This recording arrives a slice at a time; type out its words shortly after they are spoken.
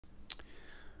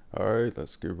All right,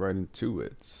 let's get right into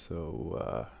it.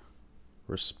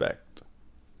 Respect.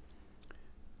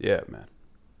 Yeah, man.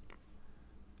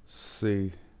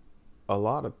 See, a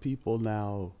lot of people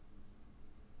now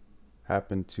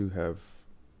happen to have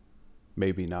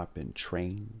maybe not been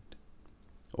trained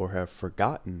or have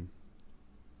forgotten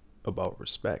about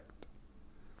respect.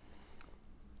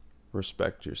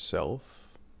 Respect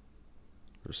yourself,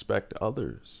 respect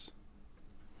others.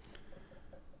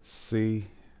 See,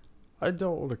 I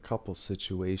dealt with a couple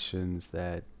situations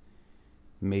that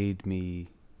made me,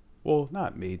 well,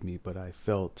 not made me, but I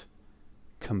felt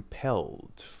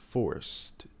compelled,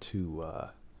 forced to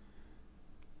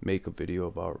make a video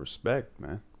about respect,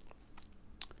 man.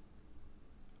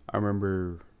 I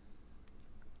remember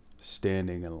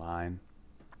standing in line,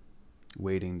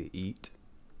 waiting to eat,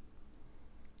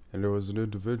 and there was an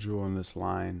individual in this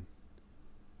line.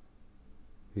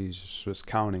 He just was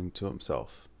counting to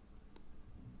himself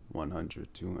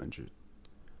 100, 200,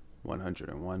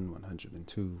 101,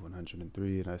 102,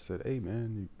 103. And I said, "Hey,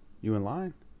 man, you in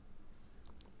line?"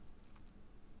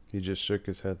 He just shook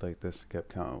his head like this and kept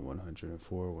counting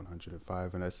 104,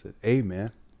 105. And I said, "Hey,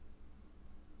 man,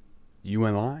 you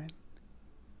in line?"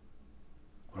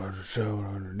 107,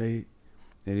 108.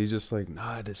 And he just like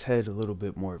nodded his head a little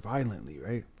bit more violently,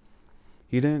 right?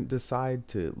 He didn't decide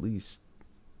to at least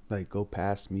like go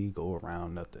past me, go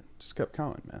around, nothing. Just kept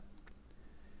counting, man.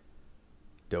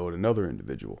 Dealt with another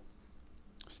individual,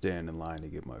 standing in line to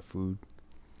get my food.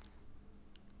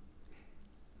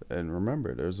 And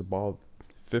remember, there's about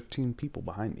 15 people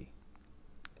behind me.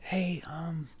 "Hey,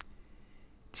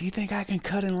 do you think I can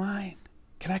cut in line?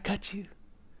 Can I cut you?"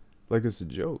 Like it's a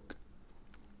joke.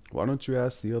 Why don't you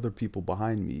ask the other people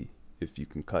behind me if you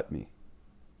can cut me?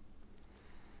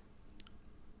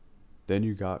 Then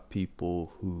you got people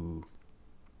who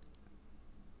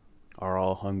are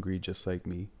all hungry just like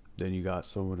me. Then you got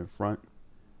someone in front.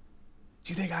 "Do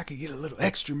you think I could get a little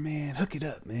extra, man? Hook it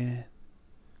up, man."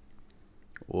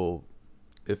 Well,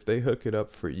 if they hook it up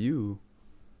for you,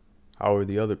 how are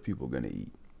the other people going to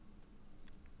eat?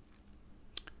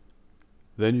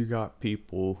 Then you got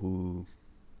people who,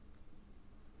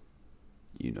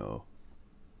 you know,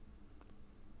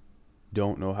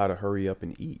 don't know how to hurry up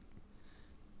and eat.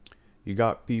 You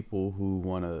got people who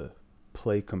want to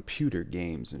play computer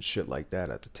games and shit like that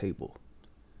at the table.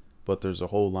 But there's a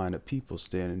whole line of people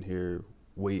standing here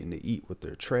waiting to eat with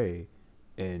their tray,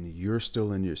 and you're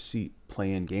still in your seat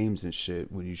playing games and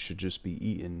shit when you should just be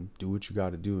eating, do what you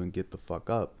gotta do, and get the fuck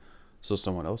up so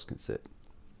someone else can sit.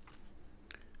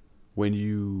 When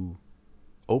you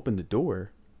open the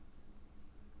door,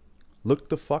 look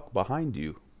the fuck behind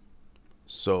you.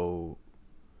 So,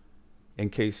 in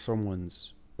case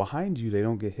someone's behind you, they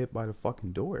don't get hit by the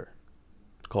fucking door.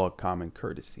 It's called common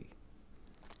courtesy.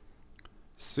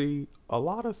 See, a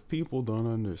lot of people don't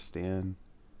understand.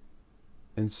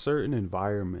 In certain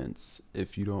environments,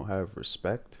 if you don't have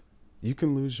respect, you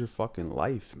can lose your fucking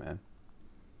life, man.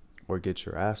 Or get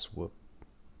your ass whooped.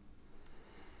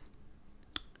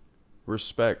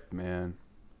 Respect, man.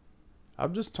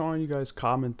 I'm just telling you guys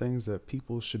common things that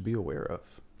people should be aware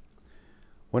of.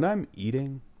 When I'm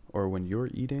eating, or when you're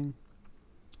eating,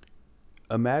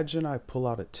 imagine I pull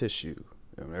out a tissue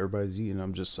and everybody's eating.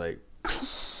 I'm just like,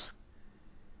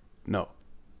 no.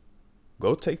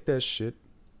 Go take that shit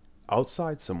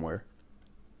outside somewhere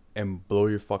and blow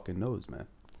your fucking nose, man.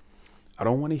 I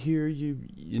don't want to hear your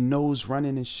nose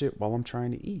running and shit while I'm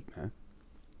trying to eat, man.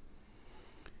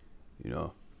 You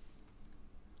know,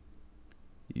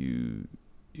 you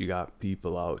you got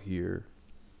people out here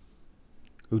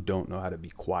who don't know how to be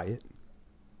quiet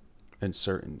in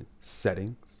certain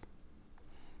settings.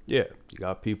 Yeah, you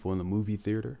got people in the movie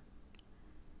theater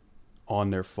on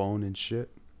their phone and shit.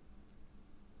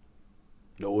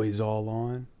 Noise all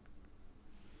on.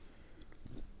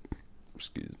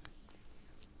 Excuse me.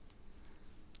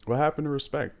 What happened to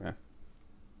respect, man?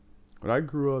 When I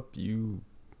grew up,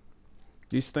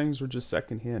 these things were just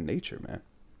secondhand nature, man.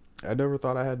 I never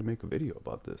thought I had to make a video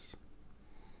about this.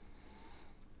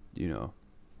 You know,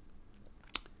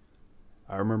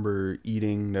 I remember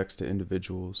eating next to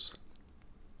individuals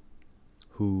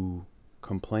who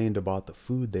complained about the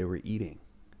food they were eating.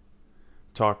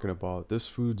 Talking about this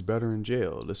food's better in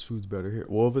jail, this food's better here.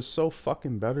 Well, if it's so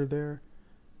fucking better there,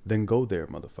 then go there,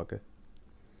 motherfucker.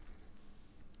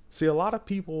 See, a lot of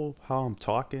people, how I'm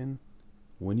talking,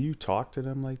 when you talk to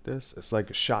them like this, it's like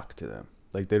a shock to them.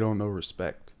 Like they don't know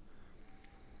respect.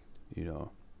 You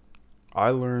know, I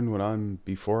learned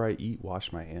before I eat,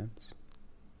 wash my hands.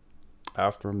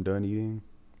 After I'm done eating,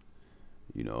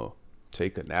 you know,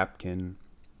 take a napkin,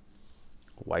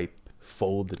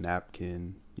 fold the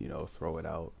napkin, throw it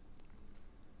out.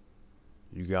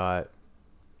 You got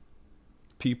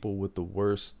people with the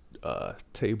worst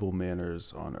table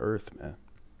manners on earth, man.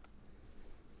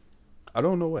 I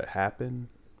don't know what happened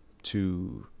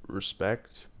to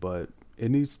respect, but it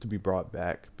needs to be brought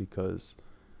back because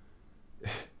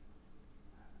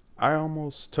I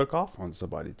almost took off on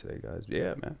somebody today, guys.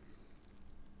 Yeah, man.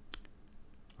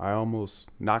 I almost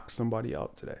knocked somebody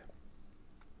out today.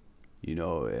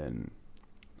 And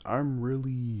I'm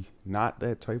really not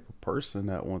that type of person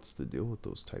that wants to deal with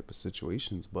those type of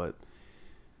situations, but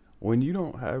when you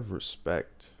don't have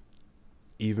respect,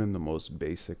 even the most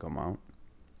basic amount,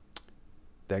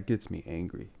 that gets me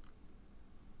angry.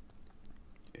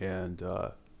 And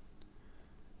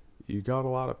you got a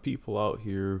lot of people out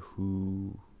here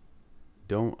who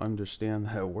don't understand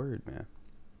that word, man.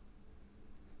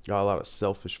 Got a lot of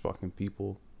selfish fucking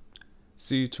people.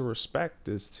 See, to respect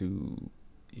is to,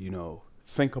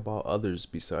 think about others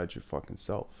besides your fucking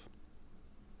self.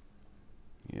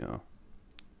 You know,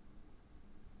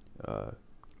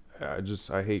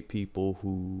 I hate people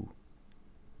who,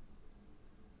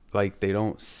 like, they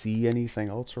don't see anything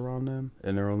else around them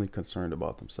and they're only concerned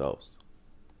about themselves.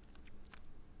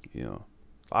 A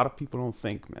lot of people don't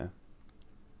think, man.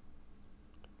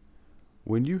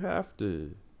 When you have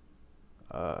to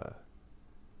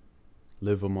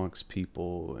live amongst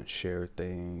people and share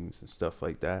things and stuff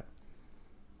like that,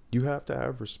 you have to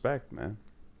have respect, man.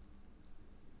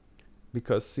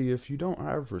 Because, see, if you don't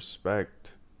have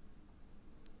respect,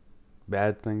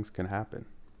 bad things can happen.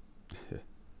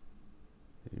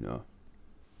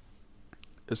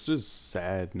 It's just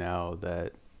sad now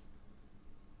that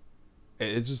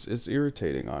it's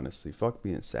irritating, honestly. Fuck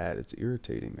being sad. It's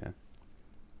irritating, man.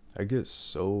 I get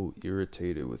so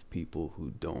irritated with people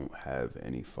who don't have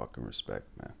any fucking respect,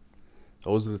 man.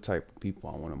 Those are the type of people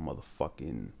I want to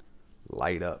motherfucking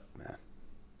light up, man.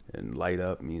 And light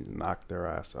up means knock their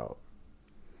ass out.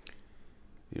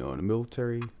 In the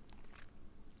military,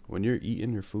 when you're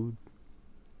eating your food,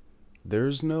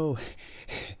 there's no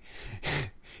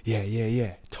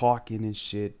yeah, talking and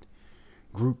shit,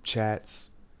 group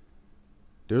chats.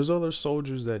 There's other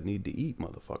soldiers that need to eat,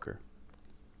 motherfucker.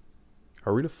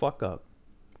 Hurry the fuck up.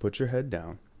 Put your head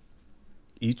down.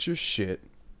 Eat your shit.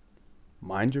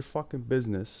 Mind your fucking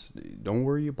business. Don't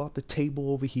worry about the table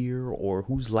over here or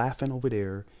who's laughing over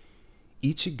there.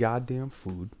 Eat your goddamn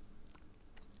food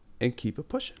and keep it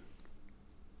pushing.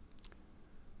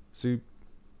 See,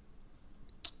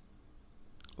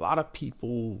 a lot of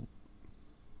people,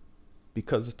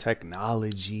 because of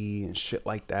technology and shit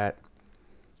like that,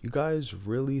 you guys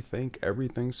really think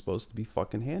everything's supposed to be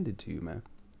fucking handed to you, man.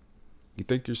 You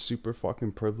think you're super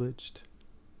fucking privileged?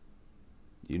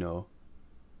 You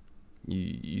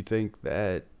think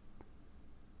that,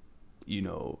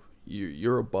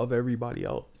 you're above everybody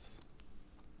else.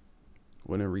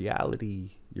 When in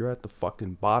reality, you're at the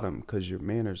fucking bottom because your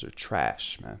manners are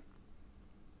trash, man.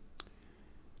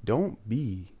 Don't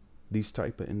be these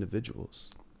type of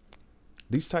individuals.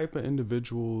 These type of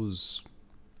individuals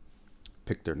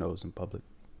pick their nose in public.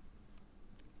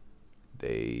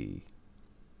 They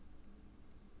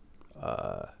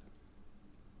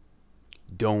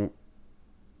don't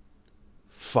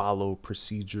follow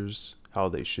procedures how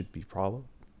they should be followed.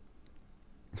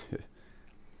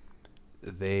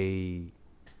 They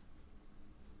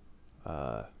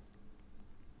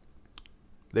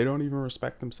don't even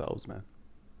respect themselves, man.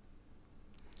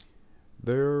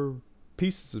 They're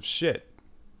pieces of shit.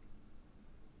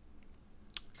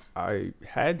 I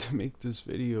had to make this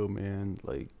video, man.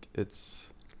 Like, it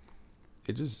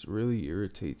just really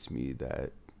irritates me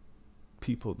that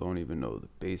people don't even know the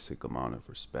basic amount of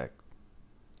respect.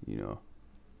 They don't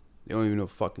even know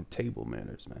fucking table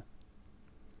manners, man.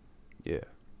 Yeah.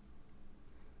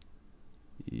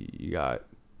 You got,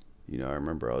 I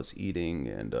remember I was eating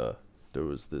and there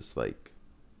was this like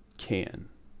can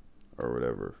or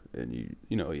whatever, and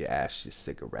you ash your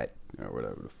cigarette or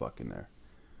whatever the fuck in there.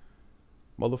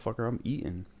 Motherfucker, I'm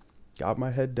eating. Got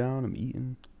my head down, I'm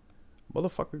eating.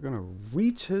 Motherfucker gonna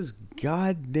reach his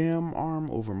goddamn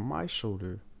arm over my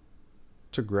shoulder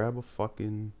to grab a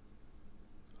fucking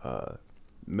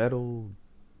metal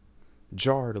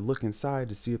jar to look inside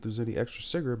to see if there's any extra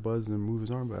cigarette buzz and move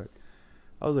his arm back.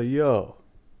 I was like, yo.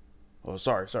 Oh,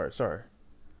 sorry. I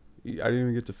didn't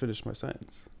even get to finish my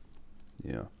sentence.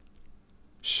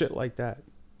 Shit like that.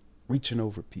 Reaching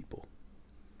over people.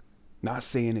 Not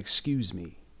saying excuse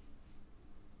me.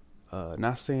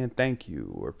 Not saying thank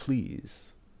you or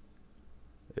please.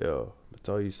 Yo, I'll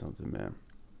tell you something, man.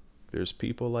 There's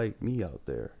people like me out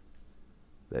there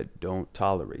that don't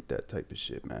tolerate that type of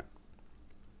shit, man.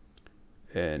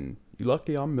 And you're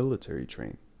lucky I'm military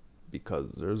trained.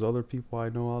 because there's other people I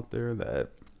know out there that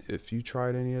if you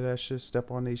tried any of that shit,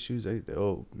 step on their shoes,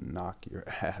 they'll knock your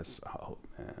ass out,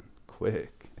 man,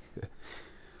 quick.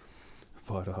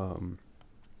 But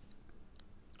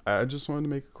I just wanted to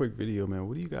make a quick video, man.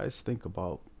 What do you guys think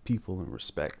about people and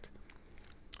respect?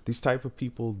 These type of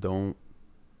people don't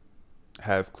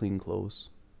have clean clothes.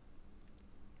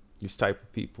 These type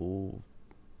of people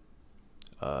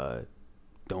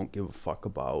don't give a fuck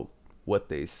about what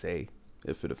they say,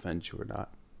 if it offends you or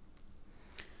not.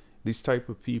 These type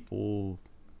of people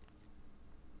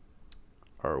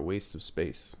are a waste of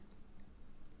space.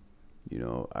 You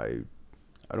know, I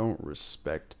don't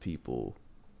respect people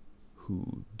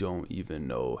who don't even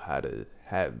know how to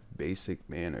have basic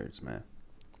manners, man.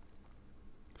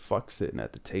 Fuck sitting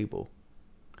at the table.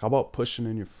 How about pushing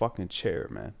in your fucking chair,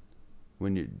 man,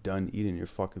 when you're done eating your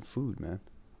fucking food, man?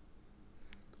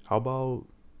 How about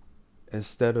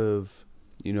instead of,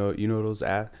 those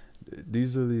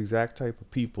these are the exact type of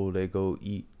people that go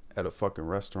eat at a fucking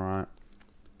restaurant,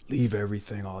 leave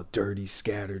everything all dirty,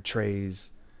 scattered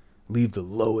trays, leave the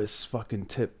lowest fucking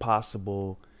tip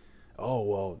possible. Oh,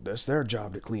 well, that's their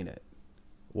job to clean it.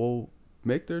 Well,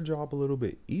 make their job a little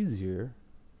bit easier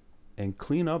and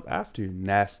clean up after your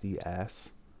nasty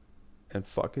ass and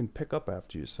fucking pick up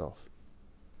after yourself.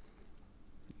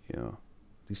 You know,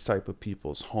 these type of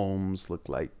people's homes look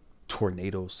like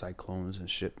tornado cyclones and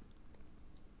shit.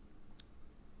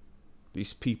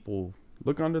 These people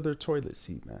look under their toilet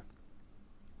seat, man.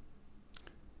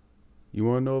 You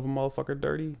want to know if a motherfucker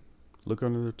dirty? Look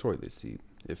under their toilet seat.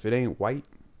 If it ain't white,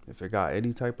 if it got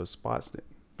any type of spots, then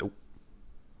nope.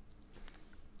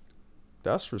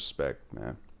 That's respect,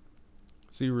 man.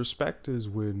 See, respect is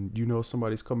when you know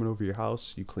somebody's coming over your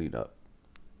house, you clean up.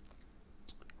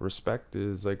 Respect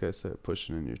is, like I said,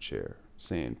 pushing in your chair,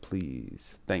 saying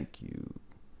please, thank you.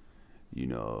 You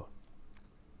know,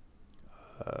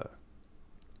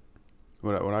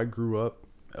 when I grew up,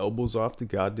 elbows off the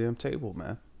goddamn table,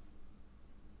 man.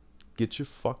 Get your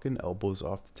fucking elbows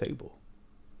off the table.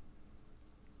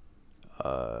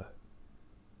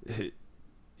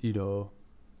 You know,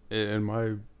 and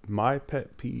my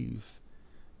pet peeve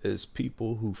is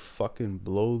people who fucking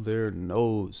blow their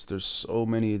nose. There's so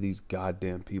many of these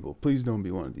goddamn people. Please don't be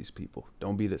one of these people.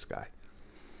 Don't be this guy.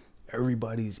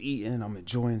 Everybody's eating, I'm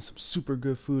enjoying some super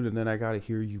good food, and then I gotta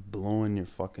hear you blowing your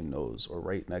fucking nose or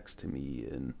right next to me,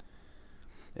 and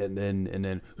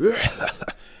then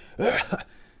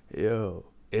yo,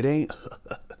 it ain't.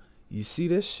 You see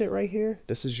this shit right here?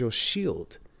 This is your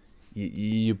shield.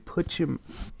 You put your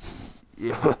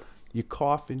you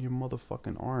cough in your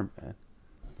motherfucking arm, man.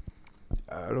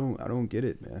 I don't get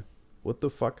it, man. What the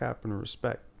fuck happened to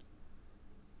respect?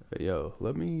 Yo,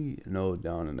 let me know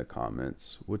down in the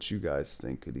comments what you guys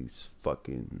think of these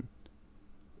fucking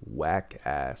whack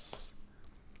ass,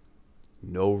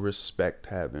 no respect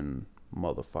having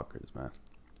motherfuckers, man.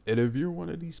 And if you're one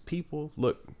of these people,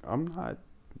 look, I'm not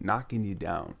knocking you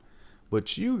down,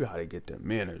 but you gotta get them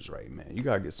manners right, man. You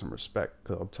gotta get some respect,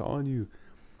 because I'm telling you,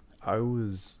 I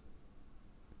was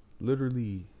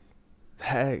literally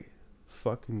that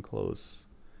fucking close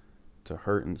to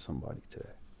hurting somebody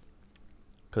today.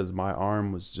 Because my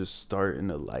arm was just starting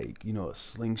to, like, a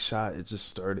slingshot. It just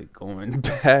started going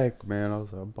back, man. I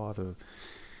was like, I'm about to,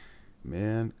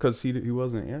 man. Because he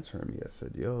wasn't answering me. I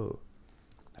said, yo,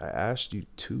 I asked you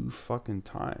 2 fucking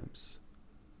times.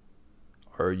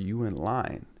 Are you in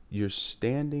line? You're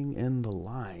standing in the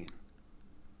line.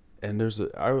 And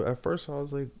at first I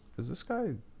was like, is this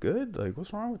guy good? Like,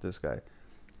 what's wrong with this guy?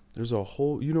 There's a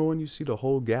whole, when you see the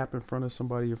whole gap in front of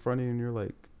somebody in front of you and you're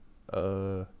like,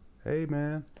 hey,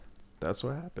 man, that's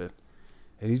what happened.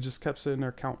 And he just kept sitting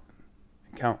there counting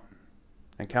and counting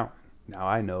and counting. Now,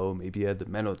 I know maybe he had the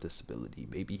mental disability.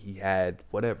 Maybe he had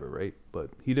whatever, right? But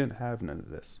he didn't have none of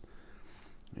this.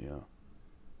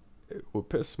 What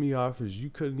pissed me off is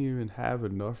you couldn't even have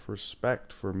enough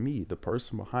respect for me, the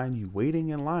person behind you, waiting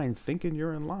in line, thinking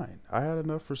you're in line. I had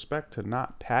enough respect to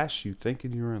not pass you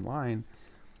thinking you're in line.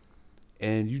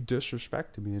 And you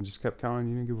disrespected me and just kept counting.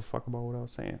 You didn't give a fuck about what I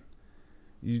was saying.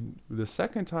 The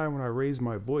second time when I raised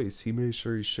my voice, he made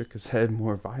sure he shook his head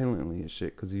more violently and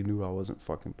shit, because he knew I wasn't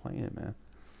fucking playing, man.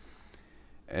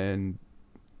 And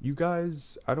you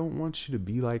guys, I don't want you to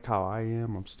be like how I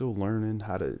am. I'm still learning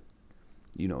how to,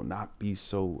 not be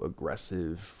so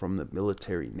aggressive from the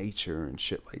military nature and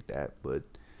shit like that. But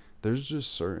there's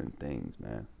just certain things,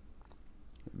 man.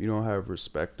 If you don't have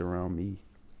respect around me,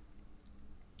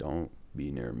 don't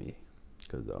be near me,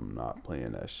 because I'm not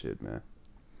playing that shit, man.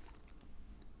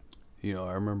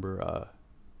 I remember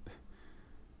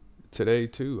today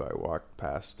too, I walked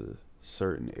past a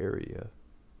certain area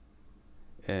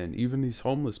And even these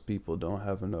homeless people don't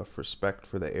have enough respect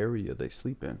for the area they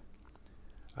sleep in.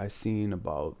 I seen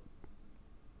about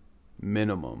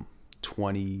minimum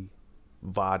 20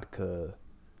 vodka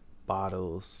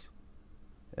bottles,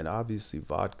 and obviously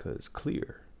vodka is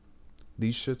clear.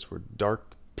 These shits were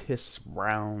dark piss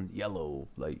brown yellow,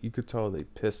 like you could tell they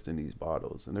pissed in these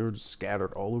bottles, and they were just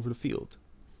scattered all over the field.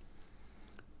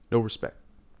 No respect,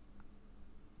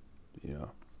 you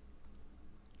know.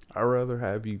 I'd rather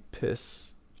have you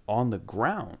piss on the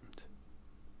ground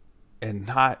and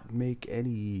not make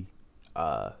any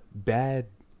bad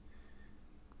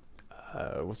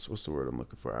what's the word I'm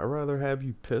looking for? I'd rather have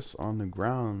you piss on the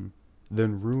ground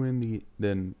than ruin the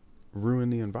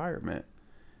environment.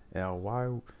 Now,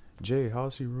 why, Jay?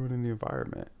 How's he ruining the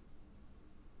environment?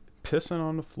 Pissing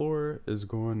on the floor is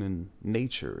going in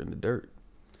nature, in the dirt.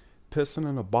 Pissing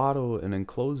in a bottle and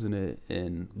enclosing it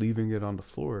and leaving it on the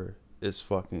floor is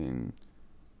fucking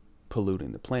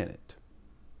polluting the planet.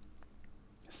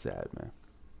 Sad, man.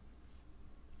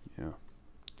 Yeah.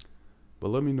 But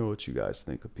let me know what you guys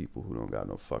think of people who don't got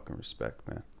no fucking respect,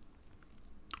 man.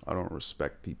 I don't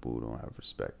respect people who don't have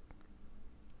respect.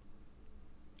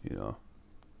 You know?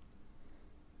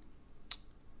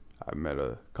 I met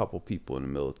a couple people in the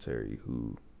military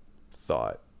who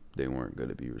thought they weren't going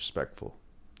to be respectful.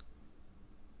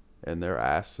 And their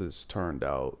asses turned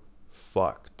out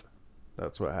fucked.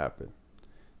 That's what happened.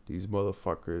 These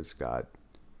motherfuckers got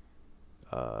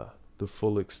the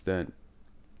full extent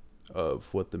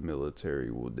of what the military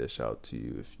will dish out to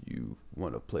you if you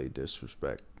want to play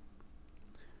disrespect.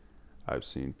 I've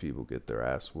seen people get their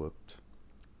ass whooped.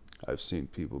 I've seen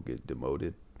people get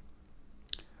demoted.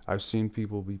 I've seen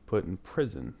people be put in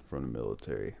prison from the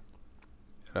military.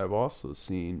 And I've also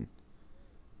seen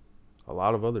a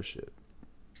lot of other shit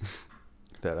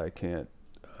that I can't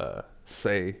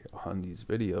say on these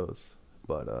videos.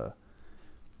 But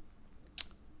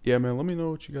yeah, man, let me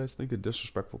know what you guys think of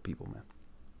disrespectful people, man.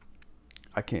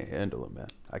 I can't handle them, man.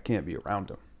 I can't be around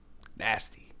them.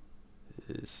 Nasty.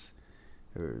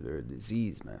 They're a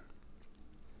disease, man.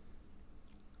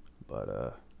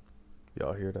 But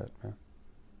y'all hear that, man?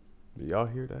 Do y'all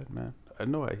hear that, man? I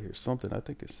know I hear something. I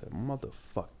think it said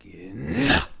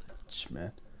motherfucking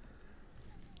man.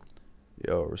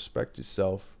 Yo, respect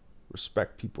yourself.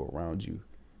 Respect people around you.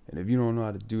 And if you don't know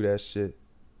how to do that shit,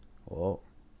 well,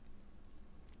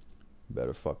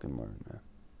 better fucking learn, man.